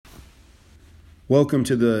Welcome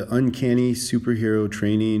to the Uncanny Superhero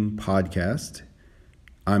Training Podcast.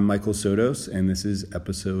 I'm Michael Sotos, and this is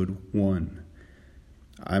episode 1.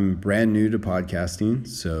 I'm brand new to podcasting,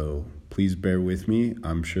 so please bear with me.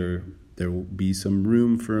 I'm sure there will be some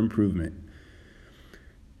room for improvement.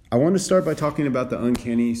 I want to start by talking about the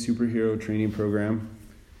Uncanny Superhero Training Program.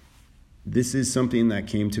 This is something that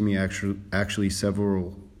came to me actually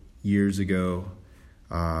several years ago.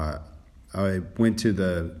 I went to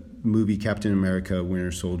the movie Captain America: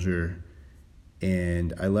 Winter Soldier,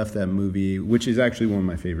 and I left that movie, which is actually one of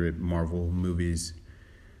my favorite Marvel movies.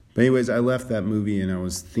 But anyways, I left that movie and I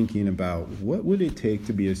was thinking about what would it take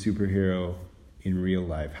to be a superhero in real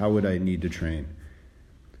life? How would I need to train?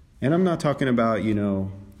 And I'm not talking about,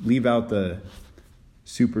 leave out the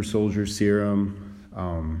super soldier serum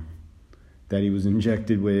that he was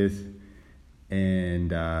injected with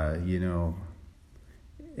and,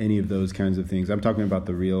 any of those kinds of things. I'm talking about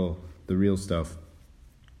the real stuff.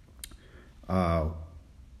 I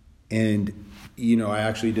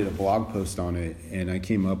actually did a blog post on it, and I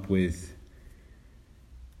came up with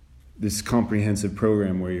this comprehensive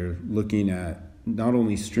program where you're looking at not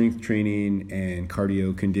only strength training and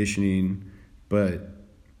cardio conditioning, but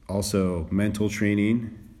also mental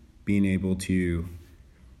training, being able to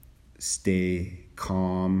stay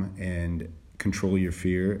calm and control your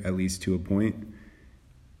fear, at least to a point,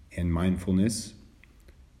 and mindfulness,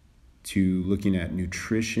 to looking at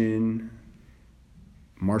nutrition,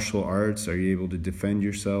 martial arts. Are you able to defend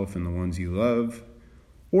yourself and the ones you love?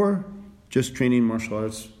 Or just training martial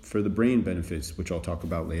arts for the brain benefits, which I'll talk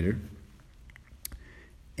about later.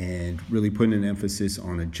 And really putting an emphasis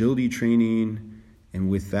on agility training. And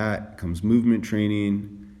with that comes movement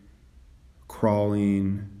training,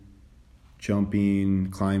 crawling,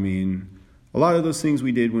 jumping, climbing. A lot of those things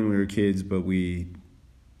we did when we were kids, but we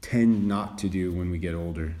tend not to do when we get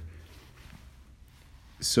older.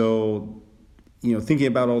 So, thinking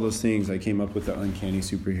about all those things, I came up with the Uncanny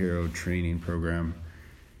Superhero Training Program.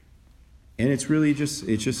 And it's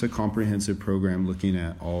just a comprehensive program looking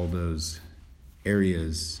at all those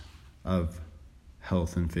areas of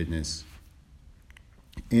health and fitness.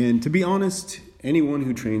 And to be honest, anyone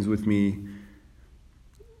who trains with me,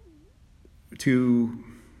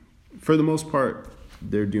 for the most part,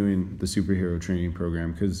 they're doing the superhero training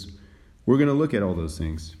program, because we're going to look at all those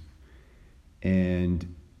things.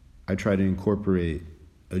 And I try to incorporate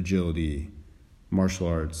agility, martial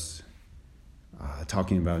arts,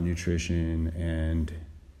 talking about nutrition, and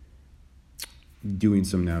doing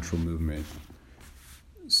some natural movement.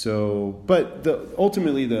 So, but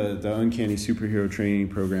ultimately the Uncanny Superhero Training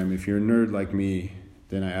Program, if you're a nerd like me,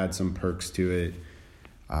 then I add some perks to it.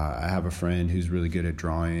 I have a friend who's really good at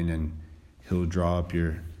drawing, and he'll draw up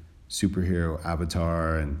your superhero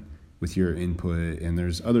avatar and with your input, and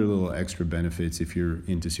there's other little extra benefits if you're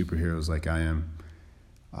into superheroes like I am.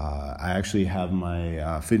 I actually have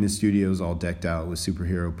my fitness studios all decked out with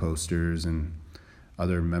superhero posters and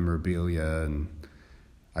other memorabilia, and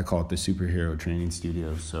I call it the Superhero Training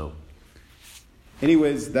Studio. So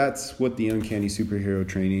anyways, that's what the Uncanny Superhero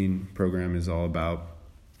Training Program is all about.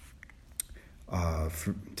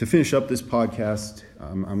 To finish up this podcast,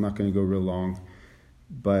 I'm not going to go real long,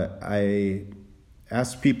 but I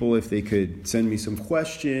asked people if they could send me some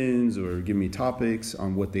questions or give me topics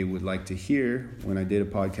on what they would like to hear when I did a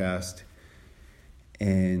podcast.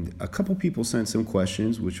 And a couple people sent some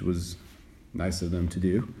questions, which was nice of them to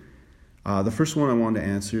do. The first one I wanted to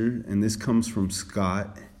answer, and this comes from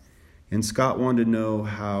Scott. And Scott wanted to know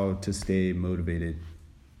how to stay motivated.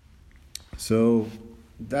 So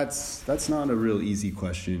that's not a real easy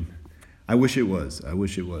question. I wish it was. I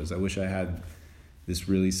wish I had this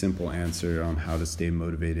really simple answer on how to stay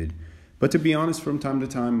motivated. But to be honest, from time to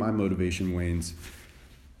time, my motivation wanes.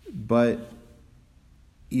 But,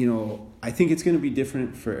 I think it's going to be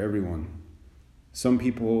different for everyone. Some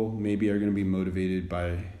people maybe are going to be motivated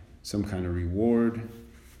by some kind of reward.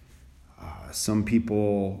 Some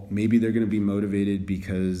people, maybe they're going to be motivated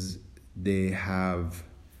because they have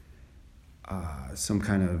some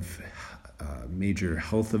kind of major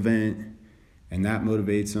health event, and that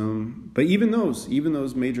motivates them. But even those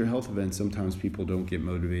major health events, sometimes people don't get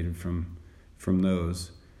motivated from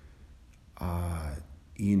those.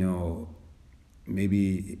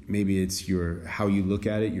 Maybe it's how you look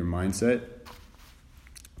at it, your mindset.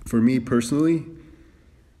 For me personally,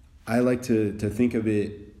 I like to think of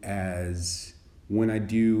it as when I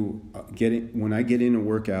get in a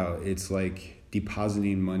workout, it's like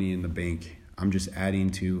depositing money in the bank. I'm just adding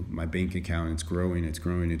to my bank account. It's growing,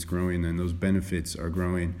 and those benefits are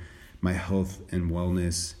growing. My health and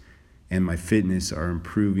wellness and my fitness are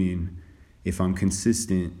improving if I'm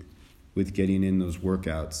consistent with getting in those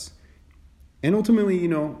workouts. And ultimately,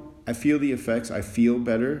 I feel the effects. I feel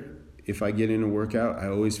better if I get in a workout. I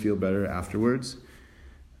always feel better afterwards.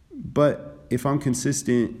 But if I'm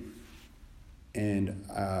consistent and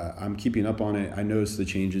I'm keeping up on it, I notice the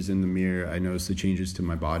changes in the mirror. I notice the changes to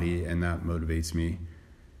my body, and that motivates me.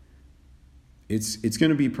 It's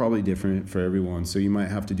going to be probably different for everyone, so you might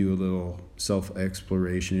have to do a little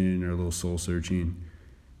self-exploration or a little soul-searching.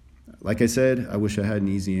 Like I said, I wish I had an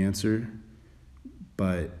easy answer,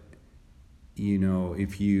 but,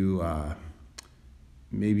 if you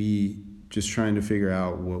maybe just trying to figure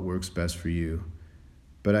out what works best for you.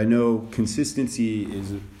 But I know consistency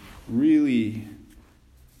is really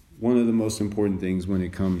one of the most important things when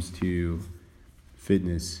it comes to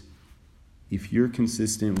fitness. If you're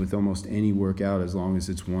consistent with almost any workout, as long as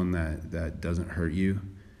it's one that doesn't hurt you,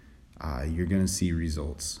 you're going to see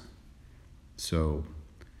results. So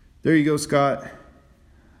there you go, Scott.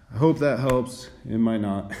 I hope that helps. It might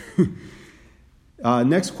not.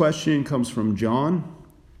 Next question comes from John.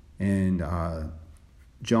 And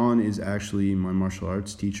John is actually my martial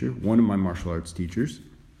arts teacher, one of my martial arts teachers.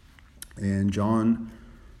 And John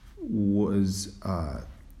was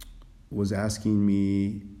asking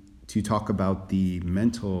me to talk about the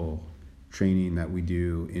mental training that we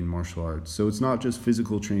do in martial arts. So it's not just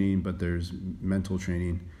physical training, but there's mental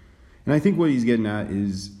training. And I think what he's getting at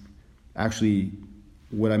is actually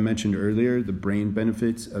what I mentioned earlier, the brain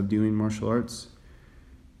benefits of doing martial arts.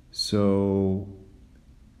 So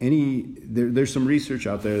there's some research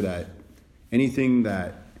out there that anything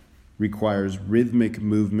that requires rhythmic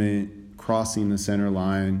movement, crossing the center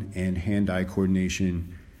line, and hand-eye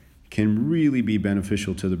coordination can really be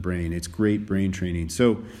beneficial to the brain. It's great brain training.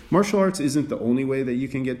 So martial arts isn't the only way that you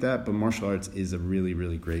can get that, but martial arts is a really,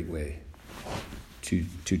 really great way to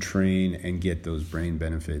train and get those brain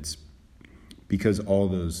benefits because all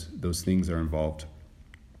those things are involved.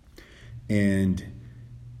 And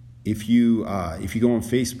if you go on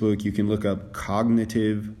Facebook, you can look up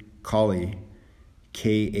Cognitive Kali,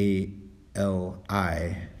 Kali,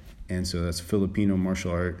 and so that's Filipino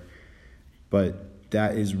martial art. But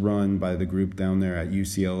that is run by the group down there at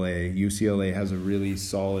UCLA. UCLA has a really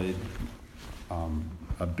solid,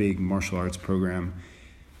 a big martial arts program.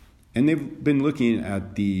 And they've been looking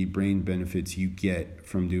at the brain benefits you get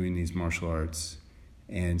from doing these martial arts.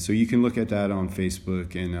 And so you can look at that on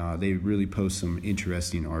Facebook, and they really post some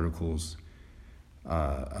interesting articles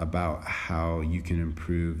about how you can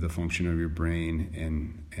improve the function of your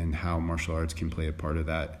brain and how martial arts can play a part of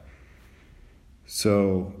that.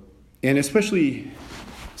 So, and especially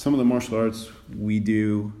some of the martial arts we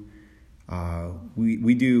do,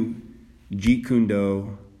 we do Jeet Kune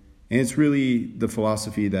Do, and it's really the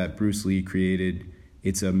philosophy that Bruce Lee created.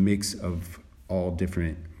 It's a mix of all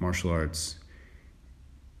different martial arts.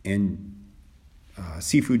 And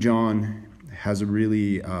Sifu John has a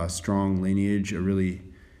really strong lineage. It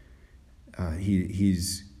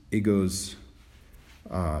goes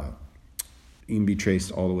can be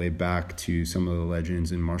traced all the way back to some of the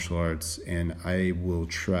legends in martial arts, and I will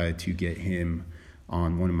try to get him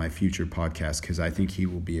on one of my future podcasts because I think he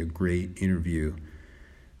will be a great interview.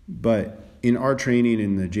 But in our training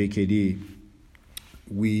in the JKD,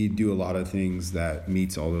 we do a lot of things that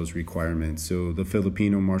meets all those requirements. So the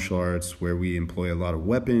Filipino martial arts, where we employ a lot of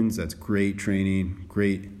weapons, that's great training,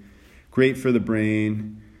 great for the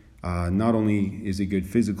brain. Not only is it good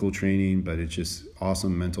physical training, but it's just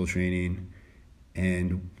awesome mental training.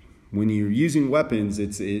 And when you're using weapons,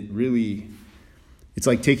 it's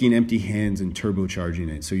like taking empty hands and turbocharging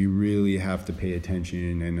it. So you really have to pay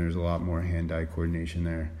attention, and there's a lot more hand-eye coordination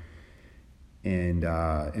there.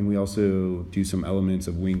 And we also do some elements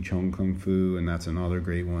of Wing Chun Kung Fu, and that's another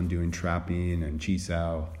great one, doing trapping and Chi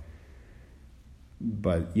Sao.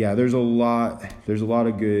 But yeah, there's a lot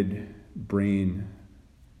of good brain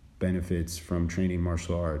benefits from training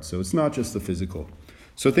martial arts. So it's not just the physical.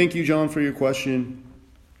 So thank you, John, for your question.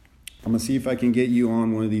 I'm going to see if I can get you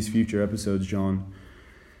on one of these future episodes, John.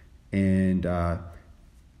 And, I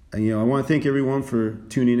want to thank everyone for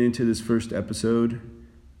tuning into this first episode.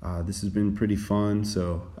 This has been pretty fun,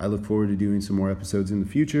 so I look forward to doing some more episodes in the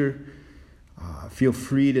future. Feel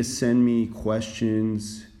free to send me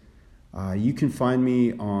questions. You can find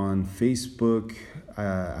me on Facebook.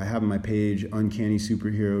 I have my page, Uncanny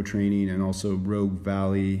Superhero Training, and also Rogue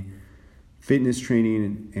Valley Fitness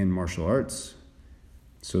Training and Martial Arts.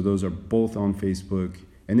 So those are both on Facebook.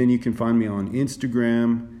 And then you can find me on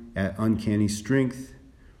Instagram at Uncanny Strength.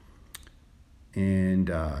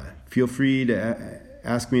 And feel free to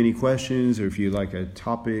ask me any questions, or if you'd like a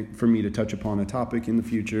topic for me to touch upon a topic in the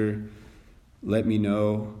future, let me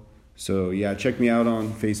know. So yeah, check me out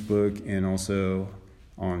on Facebook and also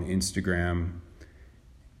on Instagram.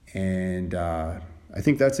 And I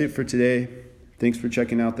think that's it for today. Thanks for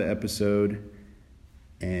checking out the episode,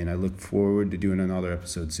 and I look forward to doing another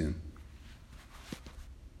episode soon.